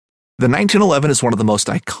The 1911 is one of the most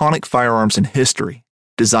iconic firearms in history.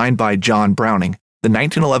 Designed by John Browning, the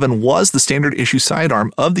 1911 was the standard issue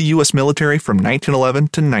sidearm of the U.S. military from 1911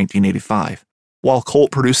 to 1985. While Colt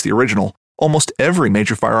produced the original, almost every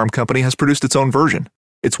major firearm company has produced its own version.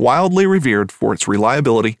 It's wildly revered for its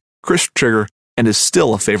reliability, crisp trigger, and is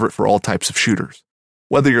still a favorite for all types of shooters.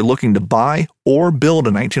 Whether you're looking to buy or build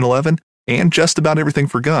a 1911 and just about everything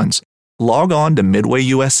for guns, log on to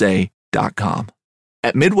MidwayUSA.com.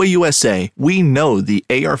 At Midway USA, we know the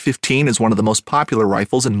AR-15 is one of the most popular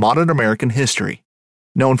rifles in modern American history.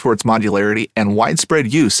 Known for its modularity and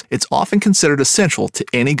widespread use, it's often considered essential to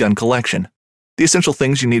any gun collection. The essential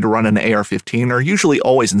things you need to run an AR-15 are usually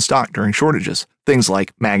always in stock during shortages, things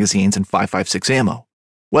like magazines and 5.56 ammo.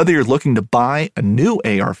 Whether you're looking to buy a new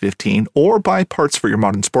AR-15 or buy parts for your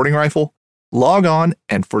modern sporting rifle, log on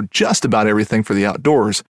and for just about everything for the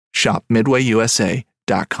outdoors, shop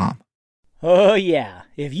MidwayUSA.com. Oh yeah,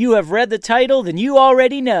 if you have read the title, then you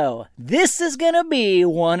already know this is gonna be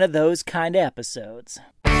one of those kind of episodes.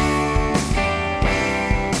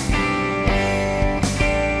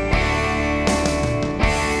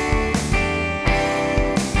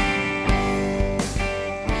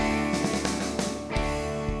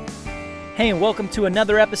 Hey, and welcome to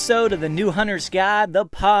another episode of the New Hunter's Guide, the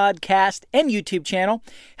podcast and YouTube channel,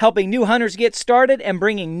 helping new hunters get started and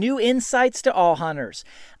bringing new insights to all hunters.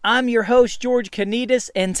 I'm your host, George Canitas,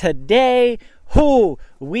 and today,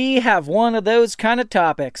 we have one of those kind of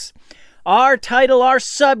topics. Our title, our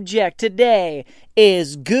subject today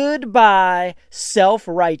is Goodbye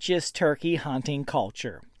Self-Righteous Turkey Hunting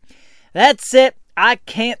Culture. That's it. I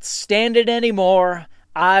can't stand it anymore.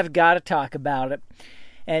 I've got to talk about it.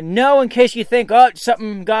 And no, in case you think,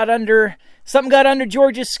 something got under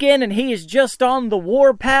George's skin and he is just on the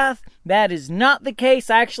war path, that is not the case.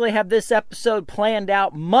 I actually have this episode planned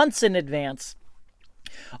out months in advance.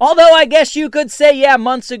 Although I guess you could say, yeah,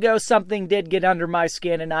 months ago something did get under my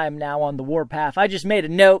skin and I am now on the war path. I just made a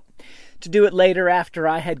note to do it later after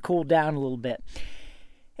I had cooled down a little bit.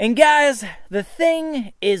 And guys, the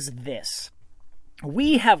thing is this.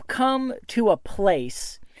 We have come to a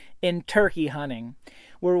place in turkey hunting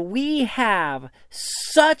where we have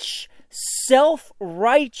such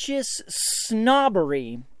self-righteous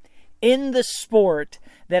snobbery in the sport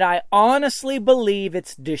that I honestly believe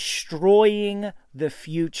it's destroying the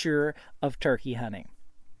future of turkey hunting.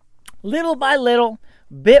 Little by little,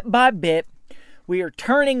 bit by bit, we are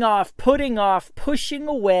turning off, putting off, pushing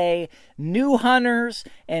away new hunters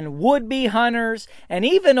and would-be hunters and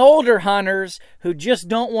even older hunters who just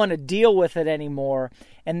don't want to deal with it anymore.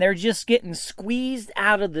 And they're just getting squeezed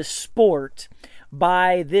out of the sport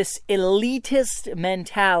by this elitist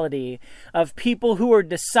mentality of people who are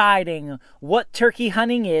deciding what turkey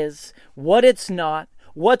hunting is, what it's not,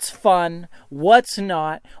 what's fun, what's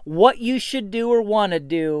not, what you should do or want to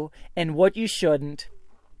do, and what you shouldn't.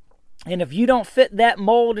 And if you don't fit that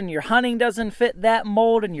mold and your hunting doesn't fit that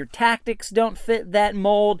mold and your tactics don't fit that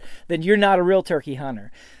mold, then you're not a real turkey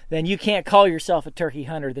hunter. Then you can't call yourself a turkey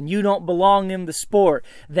hunter. Then you don't belong in the sport.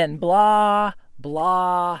 Then blah,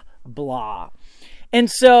 blah, blah. And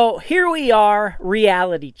so here we are,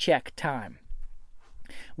 reality check time.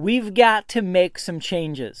 We've got to make some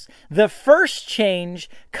changes. The first change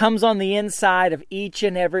comes on the inside of each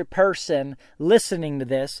and every person listening to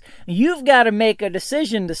this. You've got to make a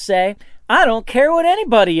decision to say, I don't care what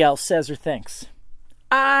anybody else says or thinks.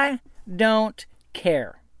 I don't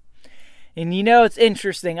care. And you know, it's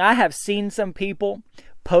interesting. I have seen some people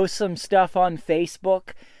post some stuff on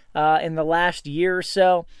Facebook in the last year or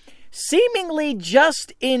so, seemingly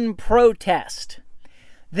just in protest.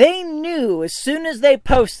 They knew as soon as they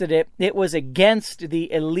posted it, it was against the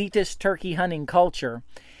elitist turkey hunting culture,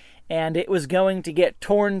 and it was going to get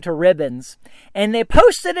torn to ribbons. And they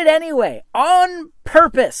posted it anyway, on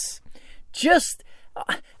purpose, just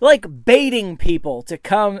like baiting people to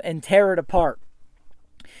come and tear it apart.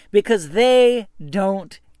 Because they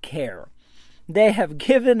don't care. They have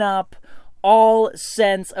given up all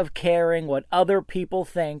sense of caring what other people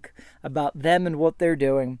think about them and what they're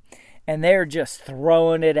doing. And they're just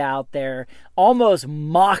throwing it out there, almost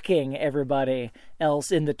mocking everybody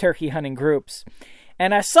else in the turkey hunting groups.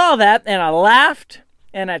 And I saw that, and I laughed,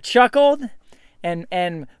 and I chuckled,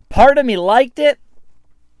 and part of me liked it.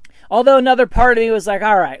 Although another part of me was like,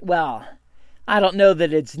 all right, well, I don't know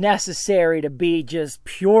that it's necessary to be just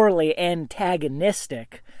purely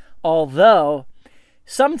antagonistic, although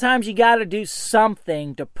sometimes you got to do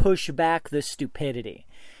something to push back the stupidity.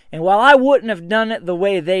 And while I wouldn't have done it the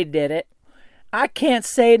way they did it, I can't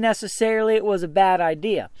say necessarily it was a bad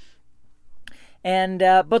idea. And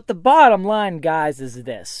but the bottom line, guys, is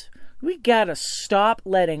this. We got to stop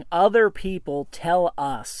letting other people tell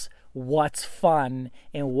us what's fun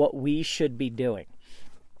and what we should be doing.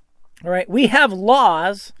 All right, we have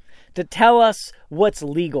laws to tell us what's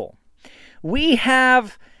legal. We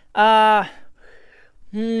have this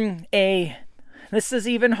is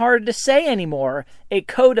even hard to say anymore, a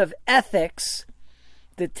code of ethics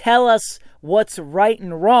to tell us what's right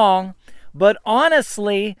and wrong. But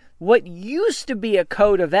honestly, what used to be a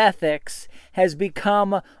code of ethics has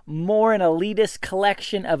become more an elitist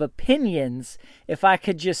collection of opinions, if I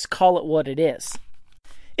could just call it what it is.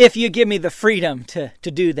 If you give me the freedom to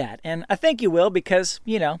do that. And I think you will, because,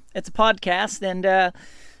 it's a podcast and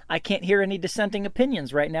I can't hear any dissenting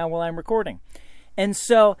opinions right now while I'm recording. And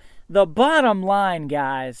so the bottom line,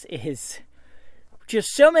 guys, is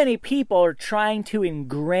just so many people are trying to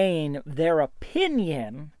ingrain their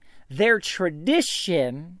opinion, their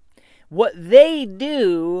tradition, what they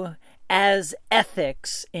do as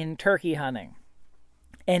ethics in turkey hunting.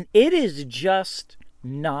 And it is just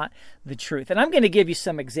not the truth. And I'm going to give you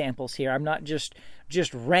some examples here. I'm not just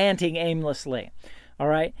ranting aimlessly. All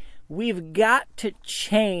right? We've got to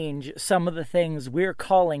change some of the things we're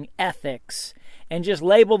calling ethics and just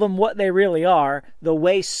label them what they really are, the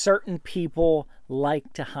way certain people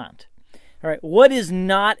like to hunt. All right, what is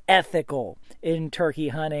not ethical in turkey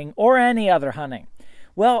hunting or any other hunting?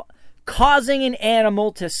 Well, causing an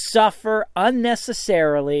animal to suffer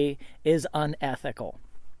unnecessarily is unethical.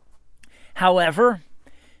 However,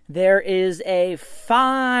 there is a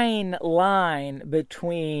fine line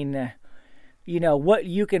between what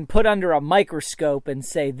you can put under a microscope and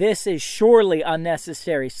say, this is surely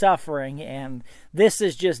unnecessary suffering, and this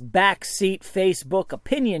is just backseat Facebook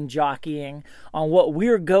opinion jockeying on what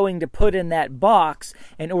we're going to put in that box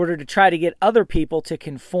in order to try to get other people to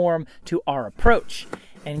conform to our approach.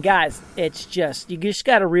 And guys, you just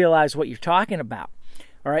got to realize what you're talking about.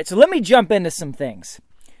 All right, so let me jump into some things.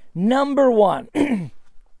 Number one,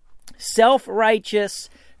 self-righteous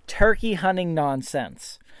turkey hunting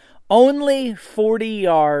nonsense. Only 40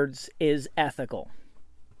 yards is ethical.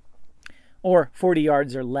 Or 40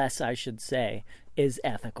 yards or less, I should say, is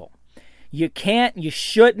ethical. You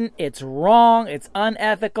shouldn't, it's wrong, it's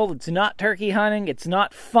unethical, it's not turkey hunting, it's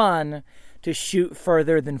not fun to shoot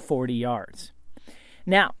further than 40 yards.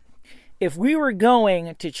 Now, if we were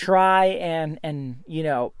going to try and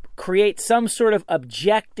create some sort of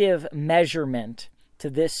objective measurement to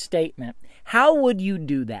this statement, how would you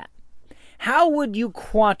do that? How would you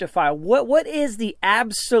quantify what is the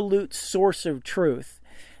absolute source of truth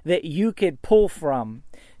that you could pull from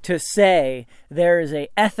to say there is an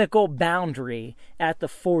ethical boundary at the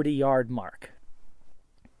 40-yard mark?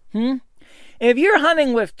 If you're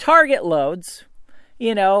hunting with target loads,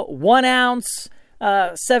 1 ounce,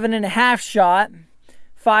 7.5 shot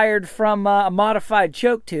fired from a modified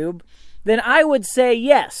choke tube, then I would say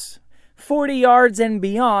yes, 40 yards and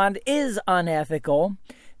beyond is unethical,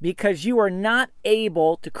 because you are not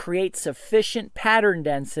able to create sufficient pattern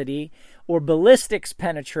density or ballistics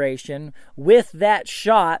penetration with that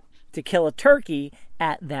shot to kill a turkey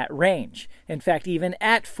at that range. In fact, even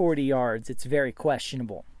at 40 yards, it's very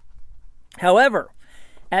questionable. However,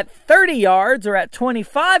 at 30 yards or at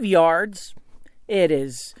 25 yards, it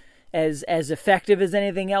is as effective as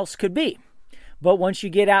anything else could be. But once you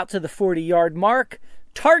get out to the 40-yard mark,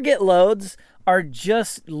 target loads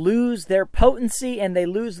just lose their potency and they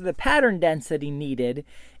lose the pattern density needed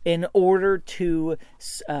in order to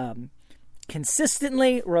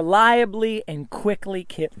consistently, reliably, and quickly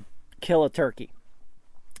kill a turkey.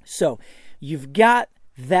 So you've got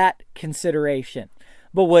that consideration.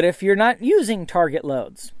 But what if you're not using target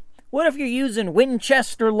loads? What if you're using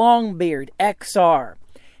Winchester Longbeard XR?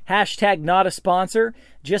 Hashtag not a sponsor,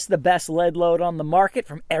 just the best lead load on the market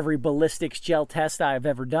from every ballistics gel test I've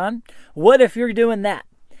ever done. What if you're doing that?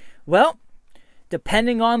 Well,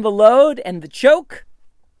 depending on the load and the choke,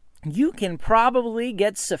 you can probably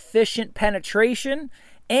get sufficient penetration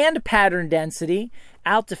and pattern density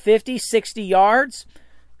out to 50, 60 yards.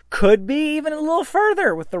 Could be even a little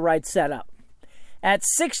further with the right setup. At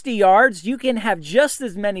 60 yards, you can have just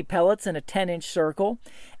as many pellets in a 10-inch circle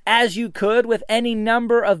as you could with any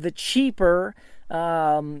number of the cheaper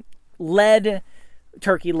lead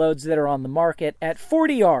turkey loads that are on the market at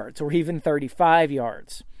 40 yards or even 35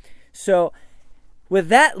 yards. So with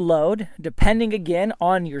that load, depending again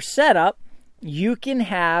on your setup, you can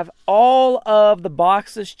have all of the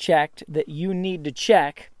boxes checked that you need to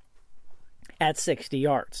check at 60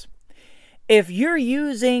 yards. If you're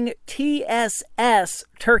using TSS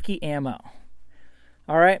turkey ammo,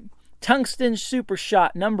 all right, tungsten super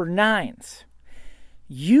shot number 9s,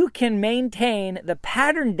 you can maintain the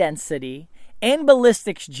pattern density and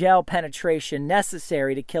ballistics gel penetration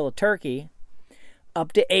necessary to kill a turkey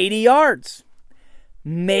up to 80 yards.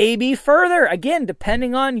 Maybe further, again,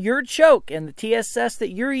 depending on your choke and the TSS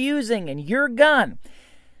that you're using and your gun.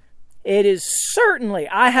 It is certainly,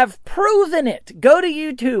 I have proven it. Go to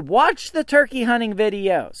YouTube, watch the turkey hunting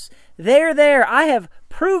videos. They're there. I have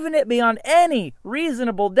proven it beyond any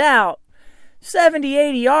reasonable doubt. 70,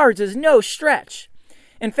 80 yards is no stretch.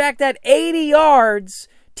 In fact, at 80 yards,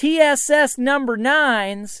 TSS number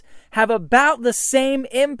 9s have about the same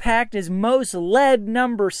impact as most lead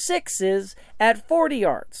number 6s at 40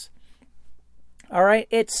 yards. All right,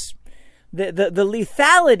 it's the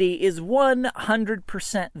lethality is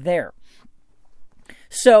 100% there.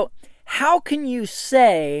 So how can you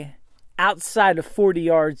say outside of 40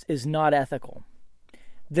 yards is not ethical?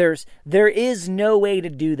 There is no way to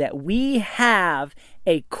do that. We have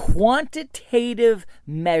a quantitative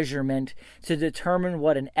measurement to determine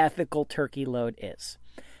what an ethical turkey load is.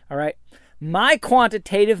 All right. My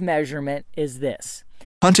quantitative measurement is this.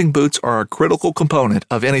 Hunting boots are a critical component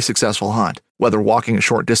of any successful hunt. Whether walking a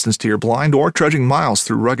short distance to your blind or trudging miles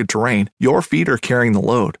through rugged terrain, your feet are carrying the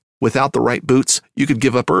load. Without the right boots, you could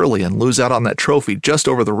give up early and lose out on that trophy just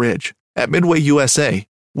over the ridge. At Midway USA,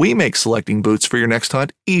 we make selecting boots for your next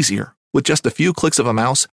hunt easier. With just a few clicks of a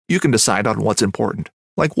mouse, you can decide on what's important,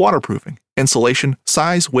 like waterproofing, insulation,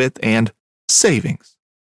 size, width, and savings.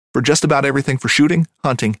 For just about everything for shooting,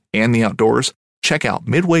 hunting, and the outdoors, check out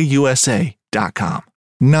MidwayUSA.com.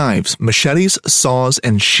 Knives, machetes, saws,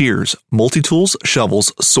 and shears, multi-tools,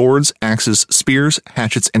 shovels, swords, axes, spears,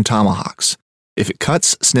 hatchets, and tomahawks. If it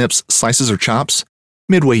cuts, snips, slices, or chops,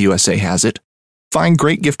 Midway USA has it. Find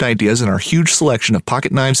great gift ideas in our huge selection of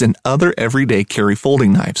pocket knives and other everyday carry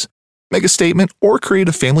folding knives. Make a statement or create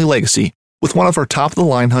a family legacy with one of our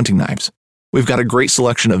top-of-the-line hunting knives. We've got a great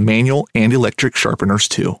selection of manual and electric sharpeners,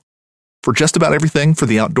 too. For just about everything for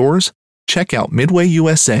the outdoors, check out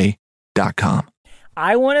MidwayUSA.com.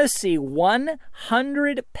 I want to see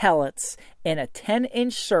 100 pellets in a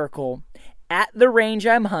 10-inch circle at the range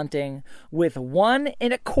I'm hunting with 1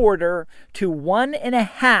 1/4 to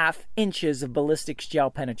 1.5 inches of ballistics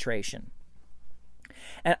gel penetration.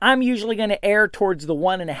 And I'm usually going to err towards the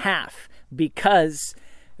 1.5 because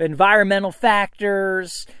environmental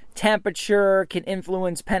factors, temperature can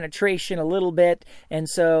influence penetration a little bit, and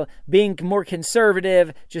so being more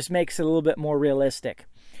conservative just makes it a little bit more realistic.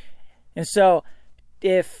 And so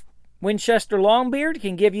if Winchester Longbeard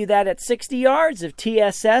can give you that at 60 yards, if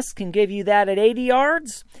TSS can give you that at 80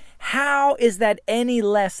 yards, how is that any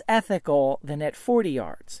less ethical than at 40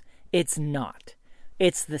 yards? It's not.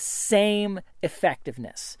 It's the same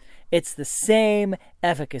effectiveness. It's the same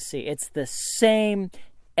efficacy. It's the same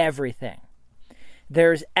everything.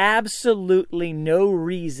 There's absolutely no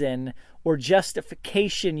reason or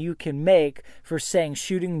justification you can make for saying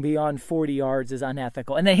shooting beyond 40 yards is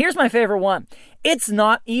unethical. And then here's my favorite one. It's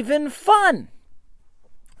not even fun.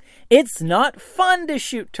 It's not fun to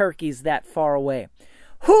shoot turkeys that far away.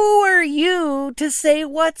 Who are you to say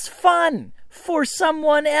what's fun for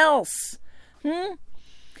someone else?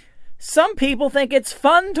 Some people think it's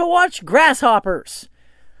fun to watch grasshoppers.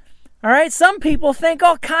 All right, some people think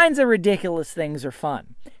all kinds of ridiculous things are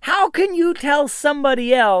fun. How can you tell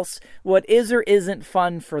somebody else what is or isn't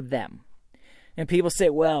fun for them? And people say,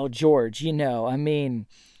 well, George,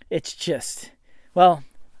 it's just, well,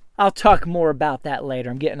 I'll talk more about that later.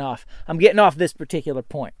 I'm getting off this particular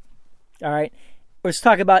point. All right, let's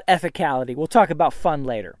talk about ethicality. We'll talk about fun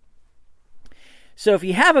later. So if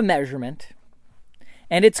you have a measurement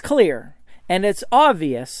and it's clear and it's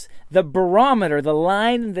obvious, the barometer, the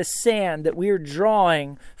line in the sand that we're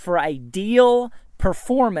drawing for ideal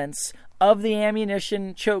performance of the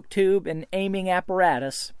ammunition choke tube and aiming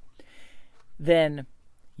apparatus, then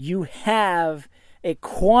you have a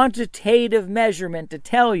quantitative measurement to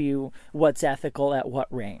tell you what's ethical at what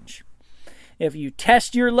range. If you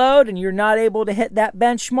test your load and you're not able to hit that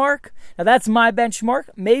benchmark, now that's my benchmark.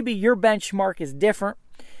 Maybe your benchmark is different,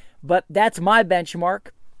 but that's my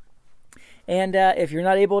benchmark. And if you're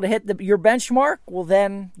not able to hit your benchmark, well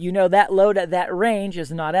then you know that load at that range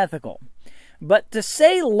is not ethical. But to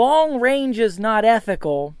say long range is not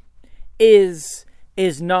ethical is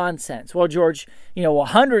nonsense. Well, George,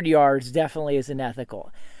 100 yards definitely isn't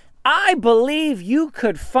ethical. I believe you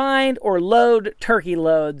could find or load turkey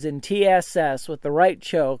loads in TSS with the right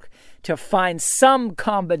choke to find some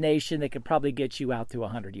combination that could probably get you out to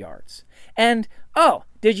 100 yards. And,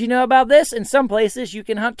 did you know about this? In some places, you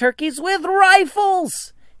can hunt turkeys with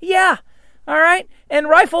rifles. Yeah, all right. And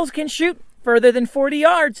rifles can shoot further than 40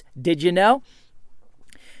 yards. Did you know?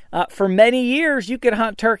 For many years, you could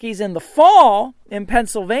hunt turkeys in the fall in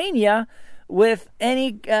Pennsylvania with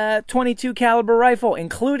any 22 caliber rifle,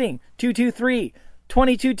 including 223,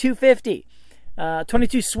 22 250,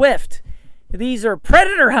 22 Swift. These are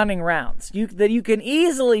predator hunting rounds that you can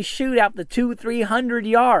easily shoot out the 200-300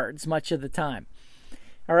 yards much of the time.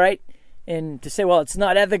 All right? And to say, well, it's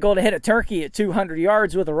not ethical to hit a turkey at 200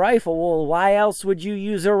 yards with a rifle. Well, why else would you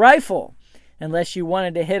use a rifle unless you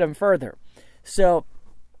wanted to hit them further? So,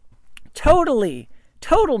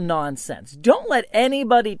 total nonsense. Don't let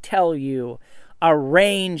anybody tell you a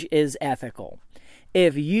range is ethical.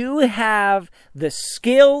 If you have the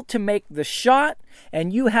skill to make the shot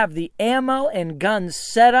and you have the ammo and guns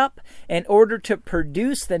set up in order to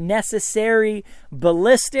produce the necessary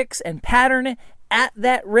ballistics and pattern at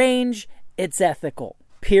that range, it's ethical.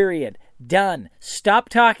 Period. Done. Stop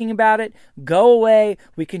talking about it. Go away.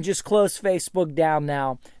 We can just close Facebook down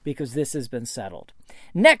now because this has been settled.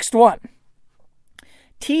 Next one.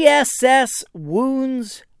 TSS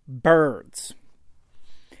wounds birds.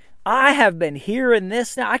 I have been hearing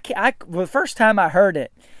this now. The first time I heard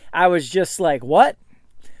it, I was just like, what?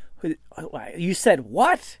 You said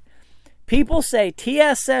what? People say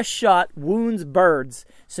TSS shot wounds birds,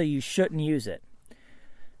 so you shouldn't use it.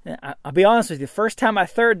 I'll be honest with you. The first time I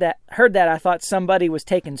heard that, I thought somebody was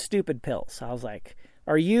taking stupid pills. I was like,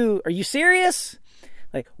 are you serious?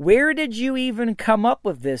 Like, where did you even come up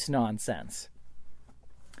with this nonsense?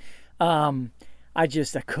 I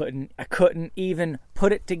couldn't even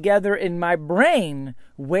put it together in my brain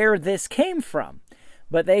where this came from.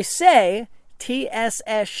 But they say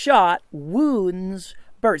TSS shot wounds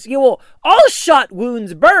birds. Yeah, well, all shot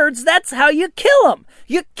wounds birds. That's how you kill them.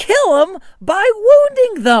 You kill them by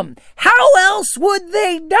wounding them. How else would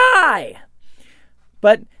they die?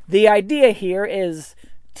 But the idea here is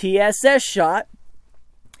TSS shot.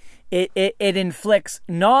 It inflicts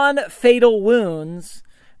non-fatal wounds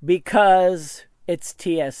because it's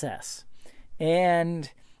TSS.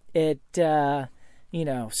 And it,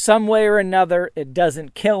 some way or another, it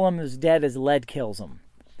doesn't kill them as dead as lead kills them.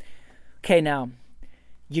 Okay, now,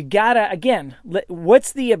 you gotta, again,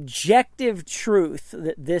 what's the objective truth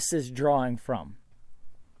that this is drawing from?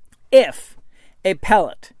 If a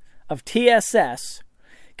pellet of TSS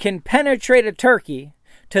can penetrate a turkey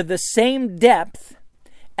to the same depth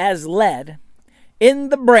as lead in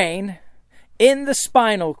the brain, in the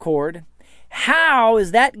spinal cord, how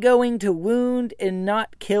is that going to wound and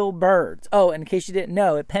not kill birds? Oh, in case you didn't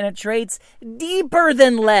know, it penetrates deeper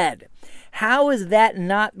than lead. How is that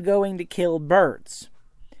not going to kill birds?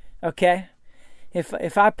 Okay?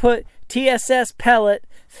 If I put TSS pellet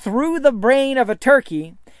through the brain of a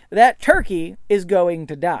turkey, that turkey is going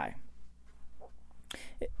to die.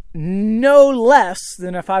 No less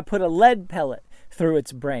than if I put a lead pellet through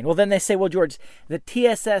its brain. Well, then they say, well, George, the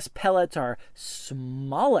TSS pellets are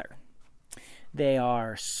smaller. They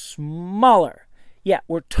are smaller. Yeah,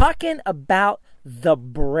 we're talking about the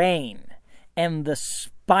brain and the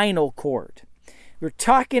spinal cord. We're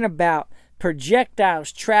talking about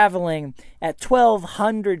projectiles traveling at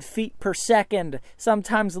 1,200 feet per second,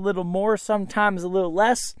 sometimes a little more, sometimes a little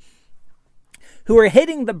less, who are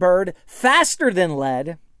hitting the bird faster than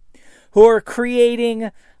lead, who are creating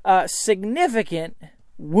significant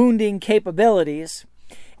wounding capabilities.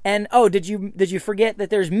 And did you forget that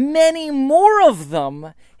there's many more of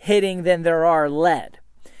them hitting than there are lead?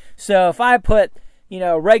 So if I put,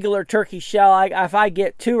 regular turkey shell, if I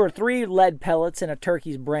get 2 or 3 lead pellets in a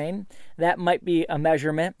turkey's brain, that might be a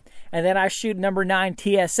measurement. And then I shoot number 9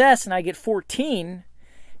 TSS and I get 14.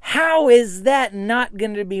 How is that not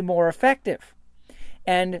going to be more effective?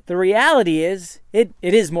 And the reality is, it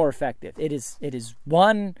is more effective. It is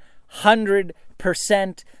 100%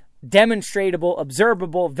 demonstratable,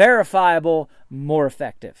 observable, verifiable, more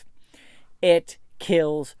effective. It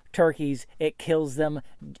kills turkeys. It kills them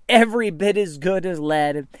every bit as good as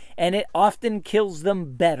lead, and it often kills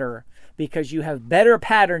them better because you have better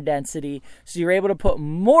pattern density, so you're able to put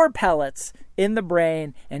more pellets in the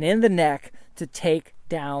brain and in the neck to take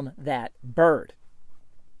down that bird.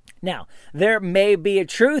 Now, there may be a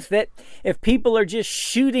truth that if people are just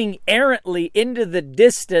shooting errantly into the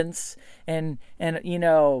distance and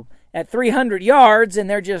at 300 yards and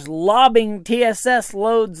they're just lobbing TSS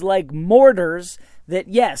loads like mortars, that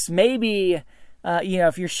yes, maybe,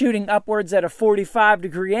 if you're shooting upwards at a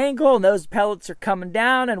 45-degree angle and those pellets are coming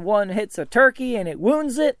down and one hits a turkey and it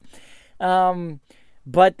wounds it,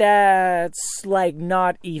 but that's like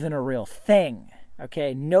not even a real thing.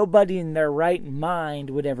 Okay, nobody in their right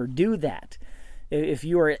mind would ever do that. If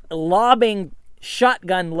you were lobbing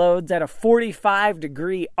shotgun loads at a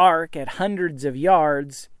 45-degree arc at hundreds of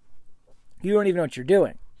yards, you don't even know what you're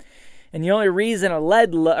doing. And the only reason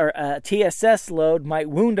a TSS load might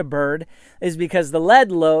wound a bird is because the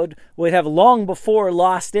lead load would have long before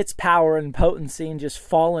lost its power and potency and just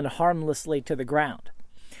fallen harmlessly to the ground.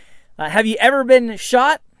 Have you ever been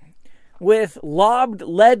shot with lobbed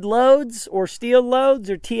lead loads or steel loads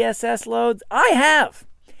or TSS loads? I have.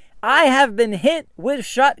 I have been hit with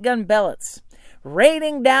shotgun pellets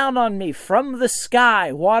raining down on me from the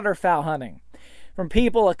sky waterfowl hunting. From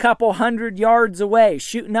people a couple 100 yards away,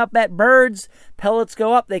 shooting up at birds. Pellets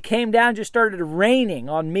go up. They came down, just started raining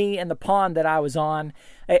on me and the pond that I was on.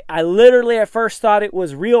 I literally at first thought it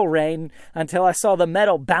was real rain until I saw the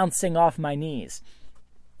metal bouncing off my knees.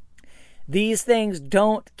 These things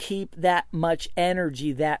don't keep that much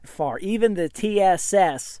energy that far. Even the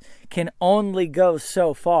TSS can only go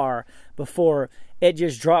so far before it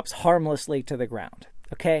just drops harmlessly to the ground.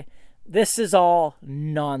 Okay? This is all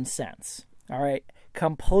nonsense. All right,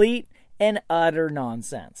 complete and utter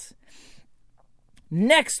nonsense.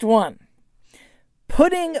 Next one.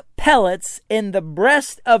 Putting pellets in the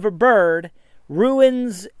breast of a bird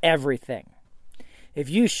ruins everything. If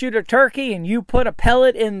you shoot a turkey and you put a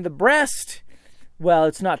pellet in the breast, well,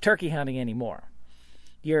 it's not turkey hunting anymore.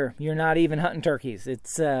 You're not even hunting turkeys.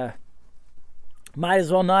 It's might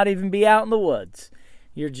as well not even be out in the woods.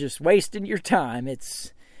 You're just wasting your time.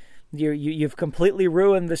 You've completely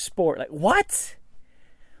ruined the sport. Like, what?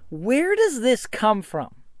 Where does this come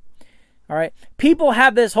from? All right. People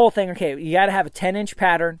have this whole thing. Okay, you got to have a 10-inch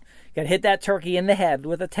pattern. You got to hit that turkey in the head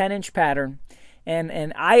with a 10-inch pattern.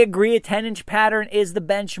 And I agree a 10-inch pattern is the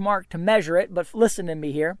benchmark to measure it. But listen to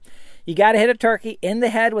me here. You got to hit a turkey in the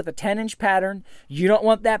head with a 10-inch pattern. You don't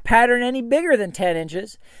want that pattern any bigger than 10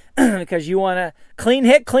 inches because you want to clean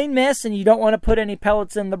hit, clean miss, and you don't want to put any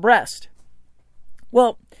pellets in the breast.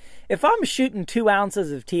 Well, if I'm shooting 2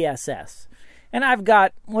 ounces of TSS and I've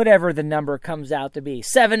got whatever the number comes out to be,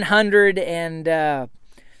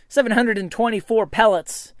 724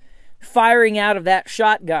 pellets firing out of that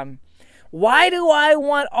shotgun, why do I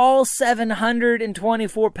want all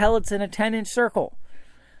 724 pellets in a 10-inch circle?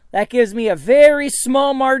 That gives me a very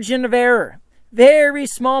small margin of error. Very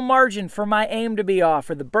small margin for my aim to be off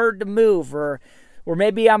or the bird to move or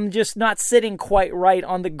maybe I'm just not sitting quite right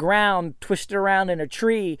on the ground, twisted around in a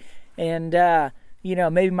tree and,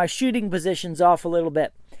 maybe my shooting position's off a little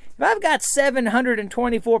bit. If I've got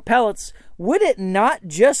 724 pellets, would it not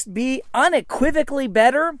just be unequivocally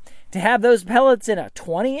better to have those pellets in a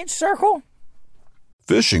 20-inch circle?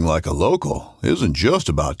 Fishing like a local isn't just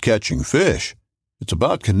about catching fish. It's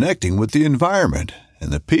about connecting with the environment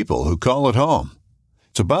and the people who call it home.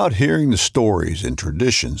 It's about hearing the stories and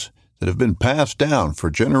traditions that have been passed down for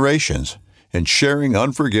generations and sharing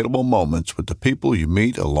unforgettable moments with the people you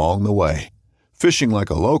meet along the way. Fishing like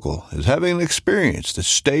a local is having an experience that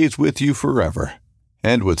stays with you forever.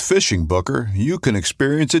 And with Fishing Booker, you can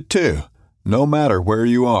experience it too, no matter where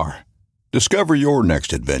you are. Discover your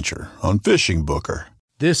next adventure on Fishing Booker.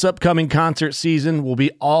 This upcoming concert season will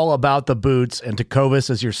be all about the boots, and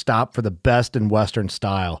Tecovas is your stop for the best in Western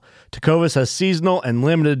style. Tecovas has seasonal and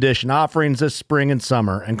limited edition offerings this spring and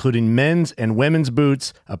summer, including men's and women's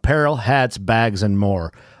boots, apparel, hats, bags, and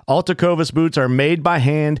more. All Tecovas boots are made by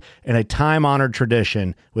hand in a time-honored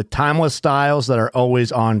tradition with timeless styles that are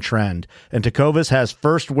always on trend. And Tecovas has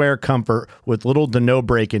first wear comfort with little to no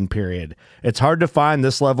break-in period. It's hard to find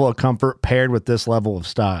this level of comfort paired with this level of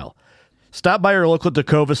style. Stop by your local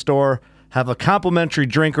Tecovas store, have a complimentary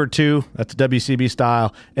drink or two, that's WCB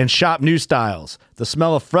style, and shop new styles. The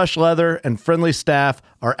smell of fresh leather and friendly staff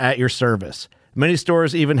are at your service. Many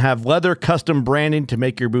stores even have leather custom branding to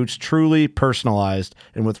make your boots truly personalized.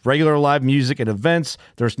 And with regular live music and events,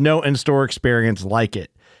 there's no in-store experience like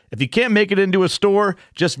it. If you can't make it into a store,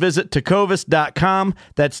 just visit tecovas.com.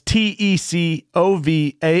 That's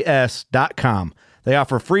TECOVAS.com. They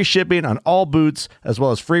offer free shipping on all boots, as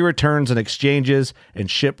well as free returns and exchanges,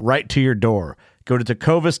 and ship right to your door. Go to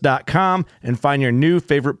tecovas.com and find your new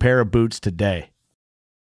favorite pair of boots today.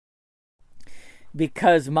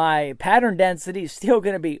 Because my pattern density is still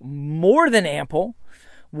going to be more than ample,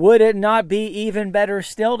 would it not be even better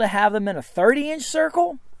still to have them in a 30-inch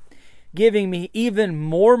circle? Giving me even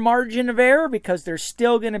more margin of error because there's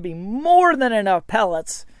still going to be more than enough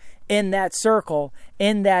pellets in that circle,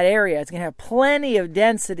 in that area. It's going to have plenty of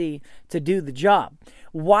density to do the job.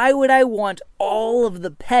 Why would I want all of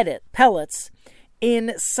the pellets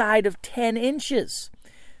inside of 10 inches?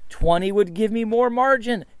 20 would give me more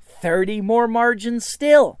margin, 30 more margin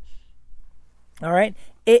still. All right?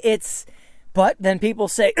 But then people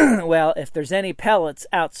say, well, if there's any pellets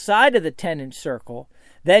outside of the 10-inch circle,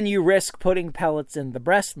 then you risk putting pellets in the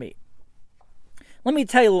breast meat. Let me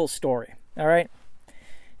tell you a little story, all right?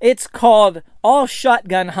 It's called all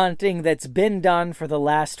shotgun hunting that's been done for the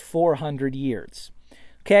last 400 years.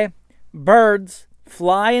 Okay? Birds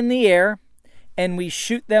fly in the air, and we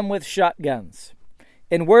shoot them with shotguns.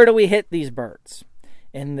 And where do we hit these birds?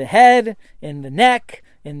 In the head, in the neck,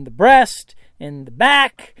 in the breast, in the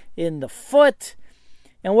back, in the foot.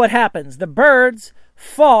 And what happens? The birds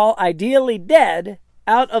fall, ideally dead,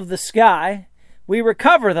 out of the sky. We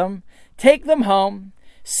recover them, take them home,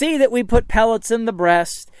 see that we put pellets in the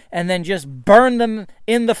breast, and then just burn them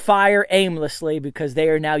in the fire aimlessly because they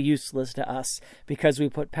are now useless to us because we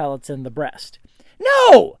put pellets in the breast.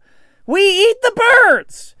 No! We eat the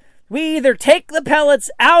birds! We either take the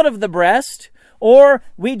pellets out of the breast, or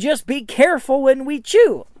we just be careful when we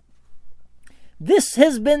chew. This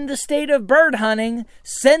has been the state of bird hunting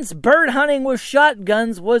since bird hunting with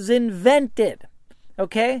shotguns was invented.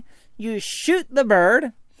 Okay? You shoot the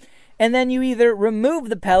bird, and then you either remove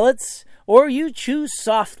the pellets or you chew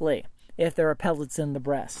softly if there are pellets in the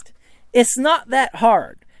breast. It's not that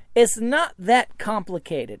hard. It's not that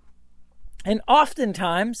complicated. And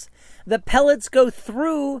oftentimes, the pellets go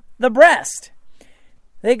through the breast.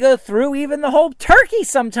 They go through even the whole turkey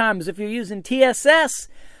sometimes if you're using TSS.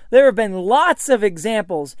 There have been lots of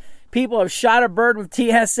examples. People have shot a bird with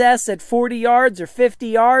TSS at 40 yards or 50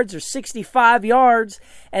 yards or 65 yards,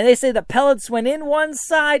 and they say the pellets went in one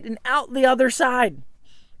side and out the other side.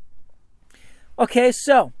 Okay,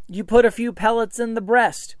 so you put a few pellets in the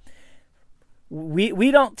breast.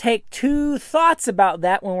 We don't take two thoughts about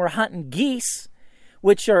that when we're hunting geese,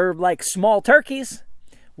 which are like small turkeys.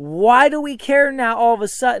 Why do we care now all of a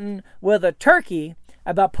sudden with a turkey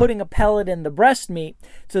about putting a pellet in the breast meat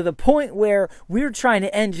to the point where we're trying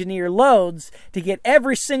to engineer loads to get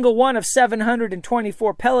every single one of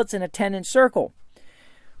 724 pellets in a 10-inch circle?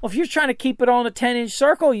 Well, if you're trying to keep it on a 10-inch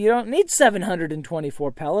circle, you don't need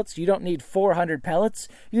 724 pellets. You don't need 400 pellets.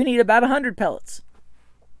 You need about 100 pellets.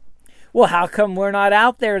 Well, how come we're not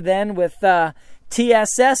out there then with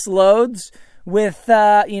TSS loads with,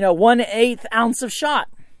 1/8 ounce of shot?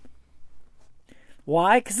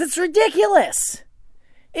 Why? Because it's ridiculous.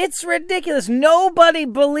 It's ridiculous. Nobody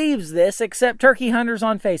believes this except turkey hunters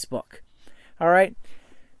on Facebook. All right?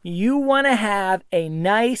 You want to have a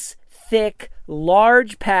nice, thick,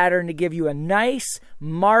 large pattern to give you a nice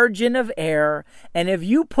margin of error. And if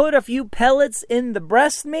you put a few pellets in the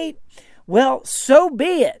breast meat, well, so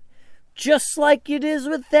be it. Just like it is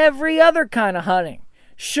with every other kind of hunting.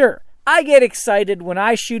 Sure, I get excited when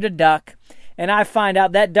I shoot a duck and I find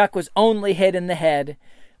out that duck was only hit in the head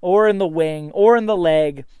or in the wing or in the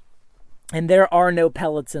leg and there are no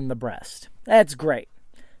pellets in the breast. That's great.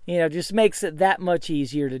 Just makes it that much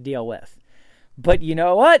easier to deal with. But you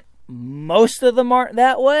know what? Most of them aren't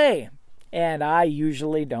that way. And I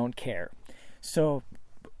usually don't care. So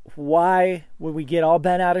why would we get all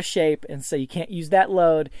bent out of shape and say you can't use that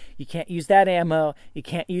load, you can't use that ammo, you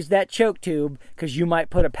can't use that choke tube because you might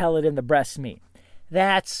put a pellet in the breast meat?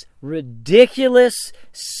 That's ridiculous,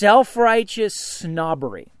 self-righteous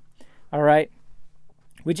snobbery. All right?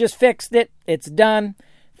 We just fixed it. It's done.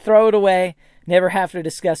 Throw it away. Never have to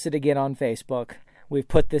discuss it again on Facebook. We've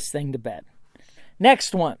put this thing to bed.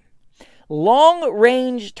 Next one.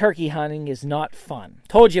 Long-range turkey hunting is not fun.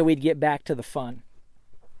 Told you we'd get back to the fun.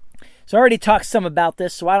 So I already talked some about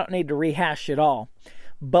this, so I don't need to rehash it all.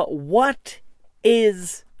 But what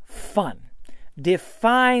is fun?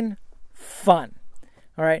 Define fun.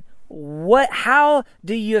 All right? How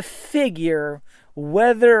do you figure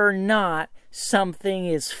whether or not something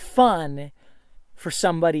is fun for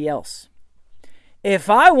somebody else? If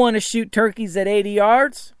I want to shoot turkeys at 80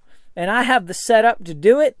 yards and I have the setup to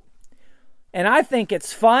do it and I think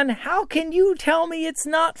it's fun, how can you tell me it's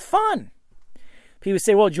not fun? People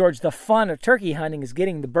say, well, George, the fun of turkey hunting is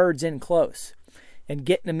getting the birds in close and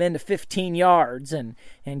getting them into 15 yards and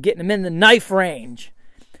getting them in the knife range.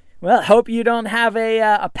 Well, I hope you don't have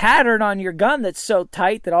a pattern on your gun that's so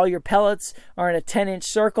tight that all your pellets are in a 10-inch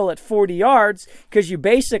circle at 40 yards because you're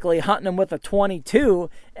basically hunting them with a 22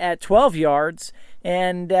 at 12 yards,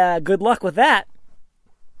 and good luck with that.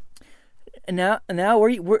 Now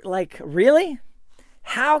we're like, really?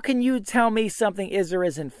 How can you tell me something is or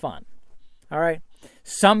isn't fun? All right?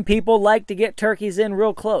 Some people like to get turkeys in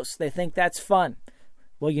real close. They think that's fun.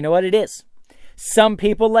 Well, you know what it is. Some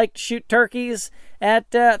people like to shoot turkeys at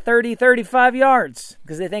 30, 35 yards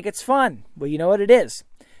because they think it's fun. Well, you know what it is.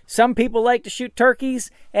 Some people like to shoot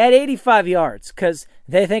turkeys at 85 yards because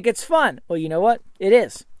they think it's fun. Well, you know what? It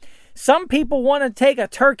is. Some people want to take a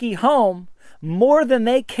turkey home more than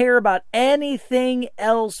they care about anything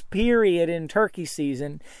else, period, in turkey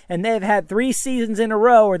season. And they've had 3 seasons in a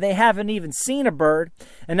row where they haven't even seen a bird.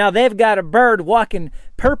 And now they've got a bird walking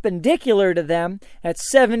perpendicular to them at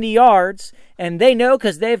 70 yards. And they know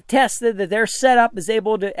because they've tested that their setup is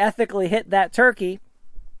able to ethically hit that turkey.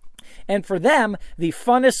 And for them, the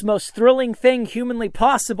funnest, most thrilling thing humanly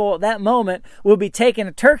possible at that moment will be taking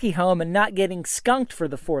a turkey home and not getting skunked for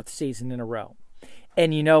the 4th season in a row.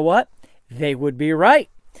 And you know what? They would be right.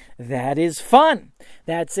 That is fun.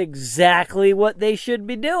 That's exactly what they should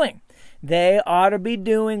be doing. They ought to be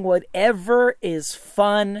doing whatever is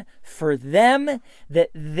fun for them,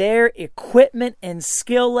 that their equipment and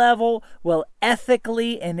skill level will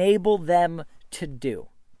ethically enable them to do.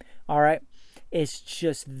 All right? It's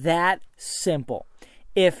just that simple.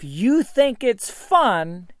 If you think it's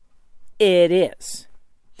fun, it is.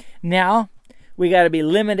 Now, we got to be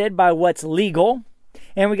limited by what's legal,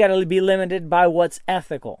 and we got to be limited by what's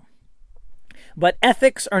ethical. But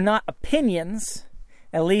ethics are not opinions,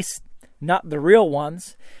 at least not the real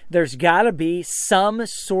ones. There's got to be some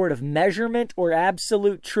sort of measurement or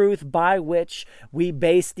absolute truth by which we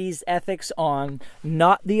base these ethics on,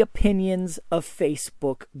 not the opinions of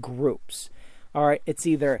Facebook groups. All right, it's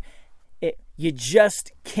either you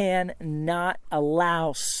just cannot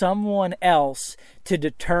allow someone else to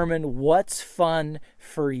determine what's fun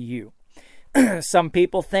for you. Some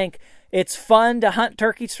people think it's fun to hunt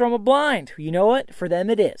turkeys from a blind. You know what? For them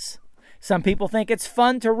it is. Some people think it's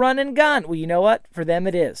fun to run and gun. Well, you know what? For them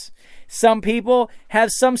it is. Some people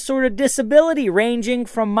have some sort of disability ranging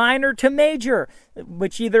from minor to major,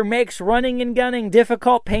 which either makes running and gunning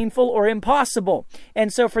difficult, painful, or impossible.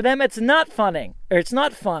 And so for them it's not fun.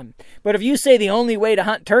 But if you say the only way to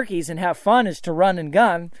hunt turkeys and have fun is to run and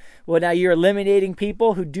gun, well, now you're eliminating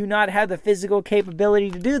people who do not have the physical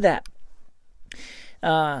capability to do that.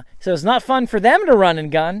 So it's not fun for them to run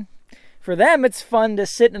and gun. For them, it's fun to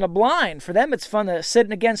sit in a blind. For them, it's fun to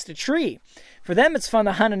sit against a tree. For them, it's fun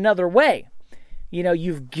to hunt another way. You know,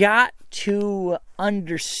 you've got to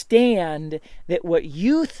understand that what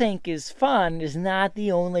you think is fun is not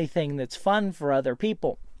the only thing that's fun for other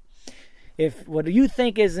people. If what you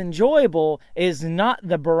think is enjoyable is not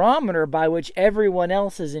the barometer by which everyone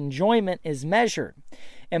else's enjoyment is measured.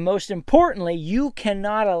 And most importantly, you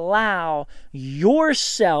cannot allow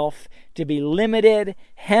yourself to be limited,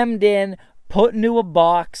 hemmed in, put into a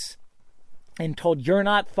box, and told you're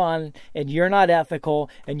not fun, and you're not ethical,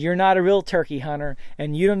 and you're not a real turkey hunter,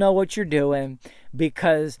 and you don't know what you're doing,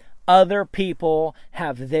 because other people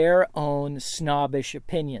have their own snobbish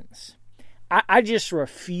opinions. I just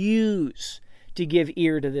refuse to give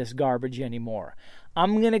ear to this garbage anymore.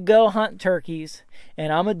 I'm going to go hunt turkeys,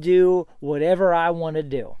 and I'm going to do whatever I want to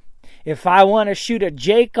do. If I want to shoot a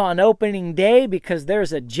jake on opening day because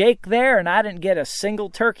there's a jake there and I didn't get a single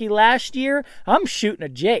turkey last year, I'm shooting a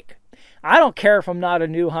jake. I don't care if I'm not a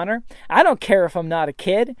new hunter. I don't care if I'm not a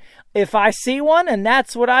kid. If I see one and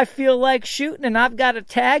that's what I feel like shooting and I've got a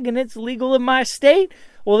tag and it's legal in my state,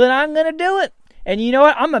 well, then I'm going to do it. And you know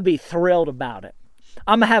what? I'm going to be thrilled about it.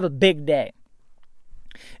 I'm going to have a big day.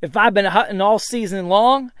 If I've been hunting all season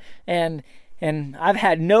long and I've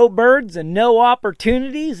had no birds and no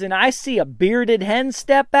opportunities, and I see a bearded hen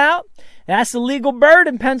step out, that's a legal bird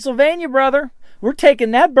in Pennsylvania, brother. We're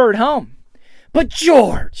taking that bird home. But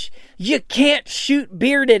George, you can't shoot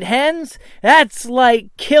bearded hens. That's like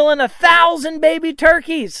killing 1,000 baby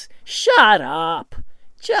turkeys. Shut up.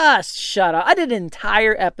 Just shut up. I did an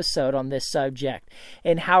entire episode on this subject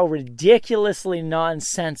and how ridiculously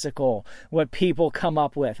nonsensical what people come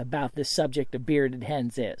up with about this subject of bearded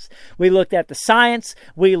hens is. We looked at the science.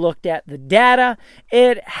 We looked at the data.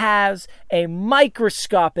 It has a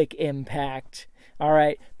microscopic impact. All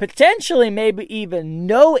right. Potentially maybe even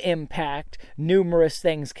no impact, numerous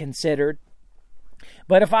things considered.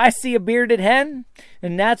 But if I see a bearded hen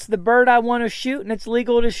and that's the bird I want to shoot and it's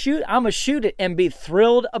legal to shoot, I'm going to shoot it and be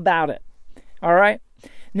thrilled about it. All right.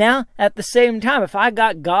 Now, at the same time, if I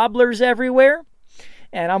got gobblers everywhere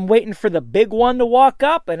and I'm waiting for the big one to walk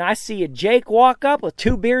up and I see a jake walk up with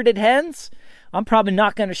 2 bearded hens, I'm probably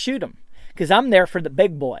not going to shoot him because I'm there for the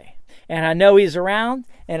big boy. And I know he's around,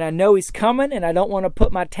 and I know he's coming, and I don't want to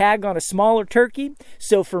put my tag on a smaller turkey.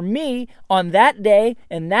 So for me, on that day,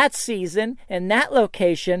 and that season, and that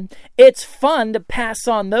location, it's fun to pass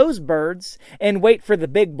on those birds and wait for the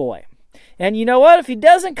big boy. And you know what? If he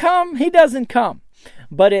doesn't come, he doesn't come.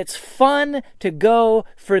 But it's fun to go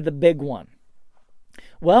for the big one.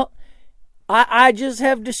 Well, I just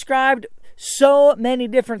have described so many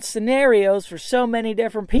different scenarios for so many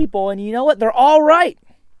different people, and you know what? They're all right.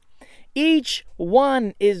 Each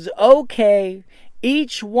one is okay.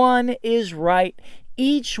 Each one is right.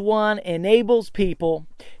 Each one enables people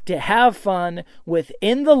to have fun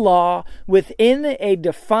within the law, within a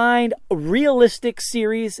defined, realistic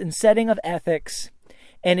series and setting of ethics,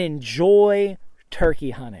 and enjoy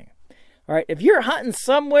turkey hunting. All right, if you're hunting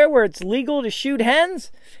somewhere where it's legal to shoot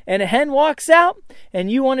hens and a hen walks out and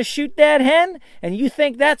you want to shoot that hen and you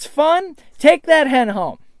think that's fun, take that hen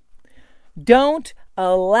home. Don't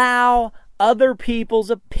allow other people's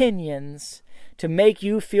opinions to make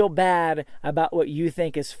you feel bad about what you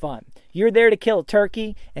think is fun. You're there to kill a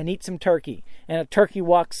turkey and eat some turkey, and a turkey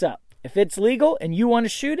walks up. If it's legal and you want to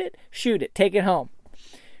shoot it, take it home.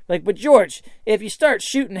 But George, if you start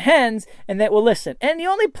shooting hens and that, well, listen, and the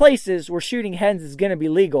only places where shooting hens is going to be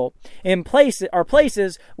legal are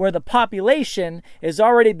places where the population has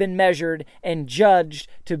already been measured and judged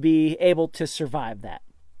to be able to survive that.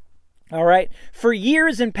 All right. For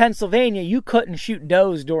years in Pennsylvania, you couldn't shoot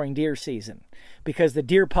does during deer season because the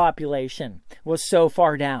deer population was so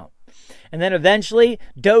far down. And then eventually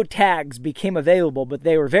doe tags became available, but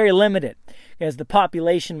they were very limited as the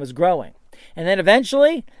population was growing. And then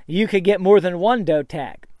eventually you could get more than one doe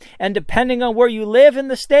tag. And depending on where you live in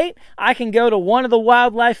the state, I can go to one of the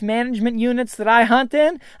wildlife management units that I hunt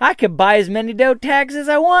in. I could buy as many doe tags as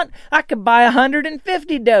I want. I could buy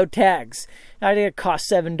 150 doe tags. It cost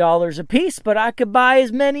 $7 a piece, but I could buy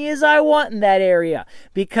as many as I want in that area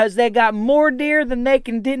because they got more deer than they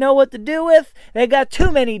can know what to do with. They got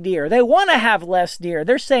too many deer. They want to have less deer.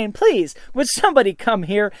 They're saying, please, would somebody come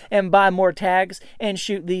here and buy more tags and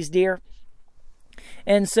shoot these deer?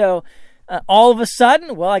 And so all of a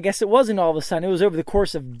sudden, well, I guess it wasn't all of a sudden. It was over the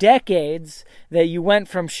course of decades that you went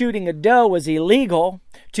from shooting a doe was illegal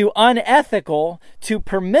to unethical to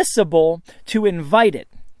permissible to invited.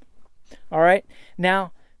 All right.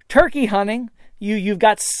 Now, turkey hunting, you've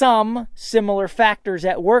got some similar factors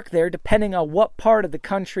at work there, depending on what part of the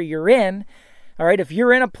country you're in. All right. If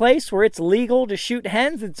you're in a place where it's legal to shoot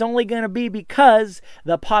hens, it's only going to be because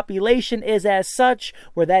the population is as such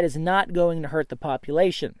where that is not going to hurt the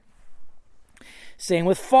population. Same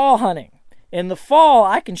with fall hunting. In the fall,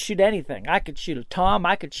 I can shoot anything. I could shoot a tom.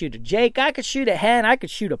 I could shoot a jake. I could shoot a hen. I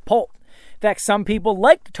could shoot a poult. In fact, some people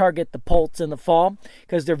like to target the poults in the fall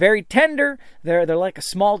because they're very tender. They're like a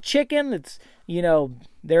small chicken. It's,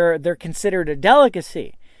 they're considered a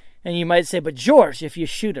delicacy. And you might say, but George, if you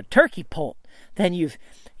shoot a turkey poult, then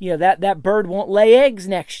that bird won't lay eggs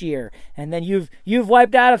next year. And then you've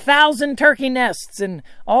wiped out 1,000 turkey nests and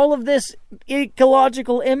all of this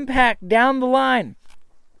ecological impact down the line.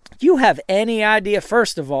 Do you have any idea?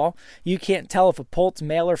 First of all, you can't tell if a poult's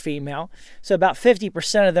male or female. So about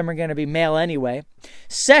 50% of them are going to be male anyway.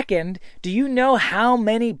 Second, do you know how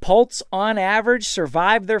many poults on average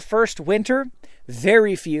survive their first winter?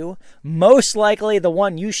 Very few. Most likely the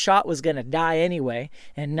one you shot was going to die anyway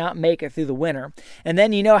and not make it through the winter. And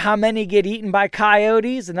then you know how many get eaten by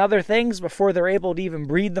coyotes and other things before they're able to even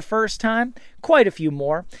breed the first time? Quite a few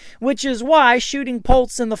more. Which is why shooting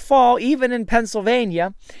poults in the fall, even in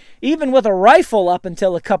Pennsylvania, even with a rifle up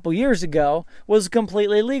until a couple years ago, was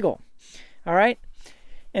completely legal. All right?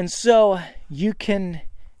 And so you can,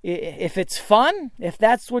 if it's fun, if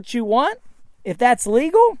that's what you want, if that's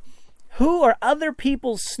legal, who are other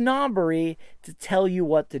people's snobbery to tell you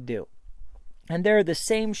what to do? And there are the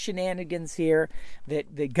same shenanigans here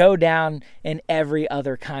that go down in every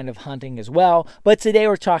other kind of hunting as well. But today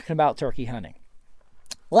we're talking about turkey hunting.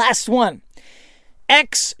 Last one.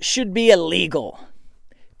 X should be illegal.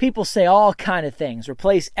 People say all kind of things.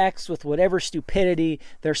 Replace X with whatever stupidity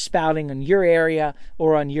they're spouting in your area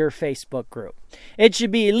or on your Facebook group. It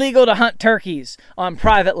should be illegal to hunt turkeys on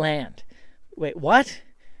private land. Wait, what?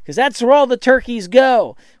 Because that's where all the turkeys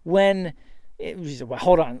go when...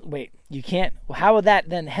 hold on, wait, you can't... Well, how would that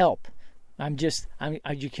then help?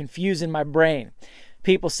 You're confusing my brain.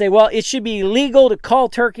 People say, well, it should be illegal to call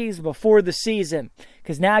turkeys before the season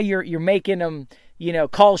because now you're making them,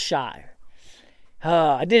 call shy.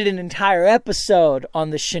 I did an entire episode on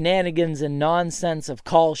the shenanigans and nonsense of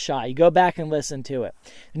call shy. You go back and listen to it.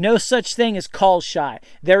 No such thing as call shy.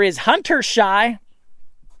 There is hunter shy.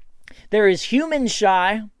 There is human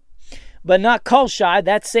shy, but not call shy.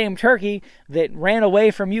 That same turkey that ran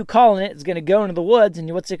away from you calling it is going to go into the woods,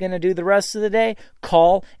 and what's it going to do the rest of the day?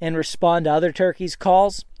 Call and respond to other turkeys'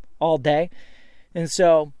 calls all day. And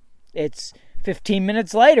so it's 15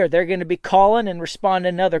 minutes later, they're going to be calling and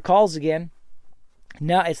responding to other calls again.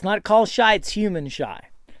 No, it's not call shy, it's human shy.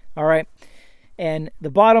 All right? And the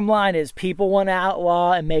bottom line is people want to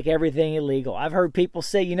outlaw and make everything illegal. I've heard people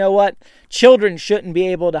say, you know what? Children shouldn't be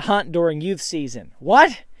able to hunt during youth season.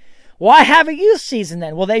 What? Why have a youth season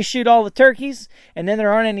then? Well, they shoot all the turkeys, and then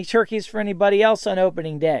there aren't any turkeys for anybody else on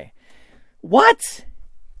opening day. What?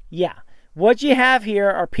 Yeah. What you have here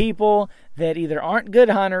are people that either aren't good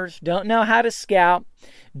hunters, don't know how to scout,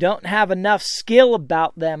 don't have enough skill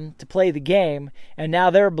about them to play the game, and now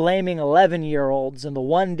they're blaming 11-year-olds and the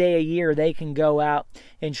one day a year they can go out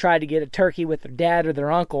and try to get a turkey with their dad or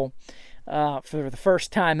their uncle for the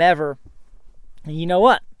first time ever. And you know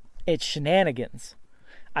what? It's shenanigans.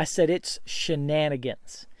 I said it's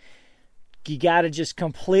shenanigans. You got to just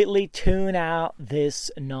completely tune out this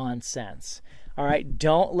nonsense. All right?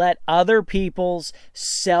 Don't let other people's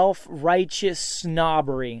self-righteous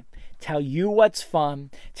snobbery tell you what's fun,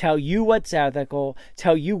 tell you what's ethical,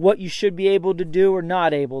 tell you what you should be able to do or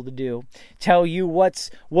not able to do, tell you what's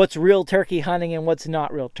real turkey hunting and what's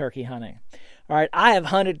not real turkey hunting. All right? I have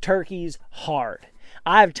hunted turkeys hard.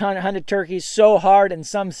 I've hunted turkeys so hard in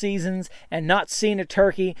some seasons, and not seeing a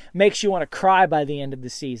turkey makes you want to cry by the end of the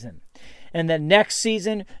season. And then next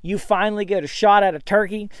season, you finally get a shot at a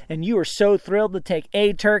turkey, and you are so thrilled to take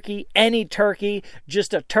a turkey, any turkey,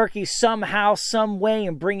 just a turkey somehow, some way,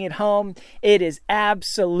 and bring it home. It is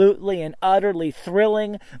absolutely and utterly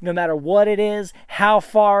thrilling, no matter what it is, how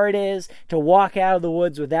far it is, to walk out of the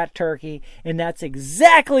woods with that turkey. And that's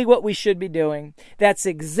exactly what we should be doing. That's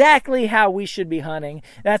exactly how we should be hunting.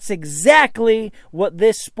 That's exactly what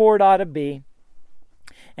this sport ought to be.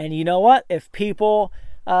 And you know what? If people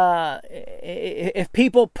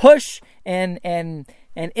push and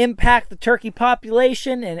impact the turkey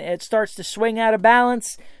population and it starts to swing out of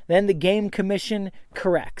balance, then the Game Commission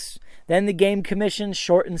corrects. Then the Game Commission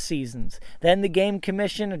shortens seasons. Then the Game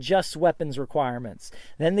Commission adjusts weapons requirements.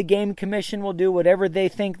 Then the Game Commission will do whatever they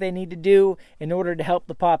think they need to do in order to help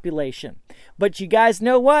the population. But you guys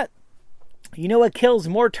know what? You know what kills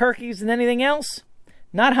more turkeys than anything else?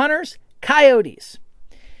 Not hunters, coyotes.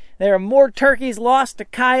 There are more turkeys lost to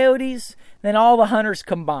coyotes than all the hunters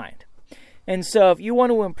combined. And so if you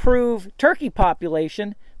want to improve turkey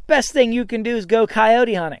population, best thing you can do is go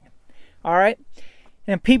coyote hunting. All right?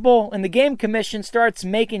 And people in the Game Commission starts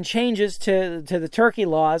making changes to the turkey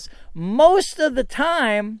laws. Most of the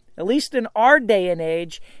time, at least in our day and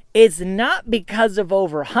age, it's not because of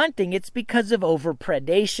overhunting. It's because of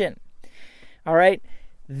overpredation. All right?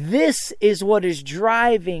 This is what is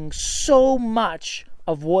driving so much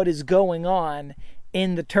of what is going on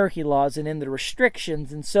in the turkey laws and in the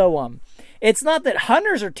restrictions and so on. It's not that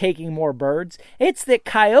hunters are taking more birds, it's that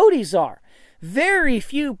coyotes are. Very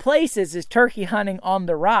few places is turkey hunting on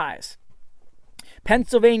the rise.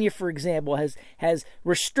 Pennsylvania, for example, has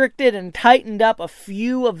restricted and tightened up a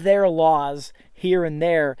few of their laws here and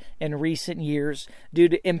there in recent years due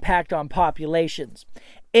to impact on populations.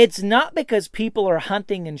 It's not because people are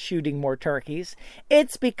hunting and shooting more turkeys.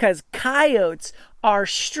 It's because coyotes are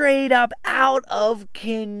straight up out of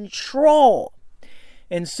control.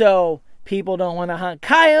 And so people don't want to hunt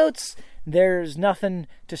coyotes. There's nothing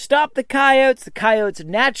to stop the coyotes. The coyotes'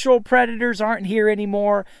 natural predators aren't here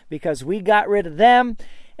anymore because we got rid of them.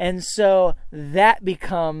 And so that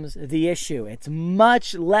becomes the issue. It's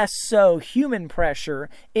much less so human pressure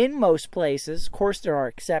in most places. Of course, there are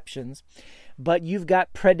exceptions. But you've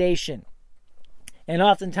got predation. And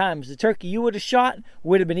oftentimes, the turkey you would have shot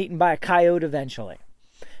would have been eaten by a coyote eventually.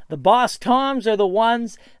 The boss toms are the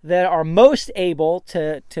ones that are most able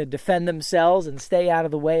to defend themselves and stay out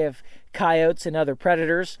of the way of coyotes and other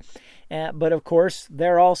predators. But of course,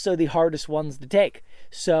 they're also the hardest ones to take.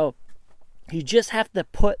 So you just have to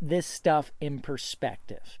put this stuff in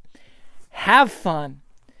perspective. Have fun.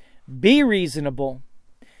 Be reasonable.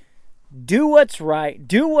 Do what's right,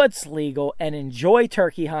 do what's legal, and enjoy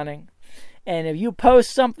turkey hunting. And if you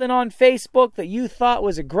post something on Facebook that you thought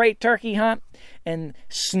was a great turkey hunt and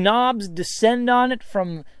snobs descend on it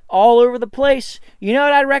from all over the place, you know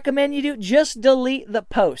what I'd recommend you do? Just delete the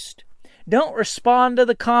post. Don't respond to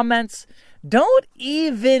the comments. Don't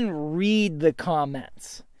even read the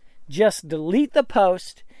comments. Just delete the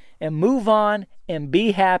post and move on and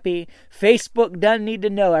be happy. Facebook doesn't need to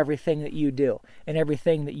know everything that you do and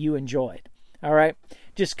everything that you enjoyed. All right?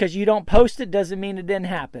 Just because you don't post it doesn't mean it didn't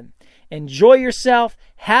happen. Enjoy yourself.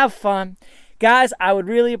 Have fun. Guys, I would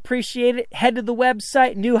really appreciate it. Head to the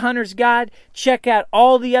website, New Hunter's Guide. Check out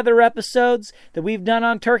all the other episodes that we've done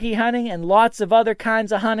on turkey hunting and lots of other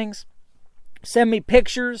kinds of huntings. Send me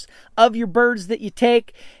pictures of your birds that you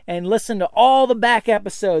take and listen to all the back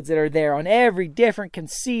episodes that are there on every different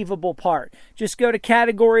conceivable part. Just go to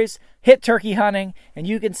categories, hit turkey hunting, and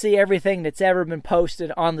you can see everything that's ever been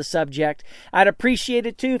posted on the subject. I'd appreciate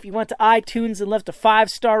it too if you went to iTunes and left a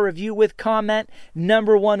 5-star review with comment.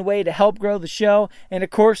 Number one way to help grow the show. And of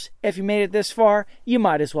course, if you made it this far, you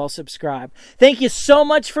might as well subscribe. Thank you so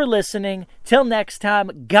much for listening. Till next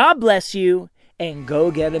time, God bless you, and go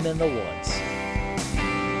get 'em in the woods.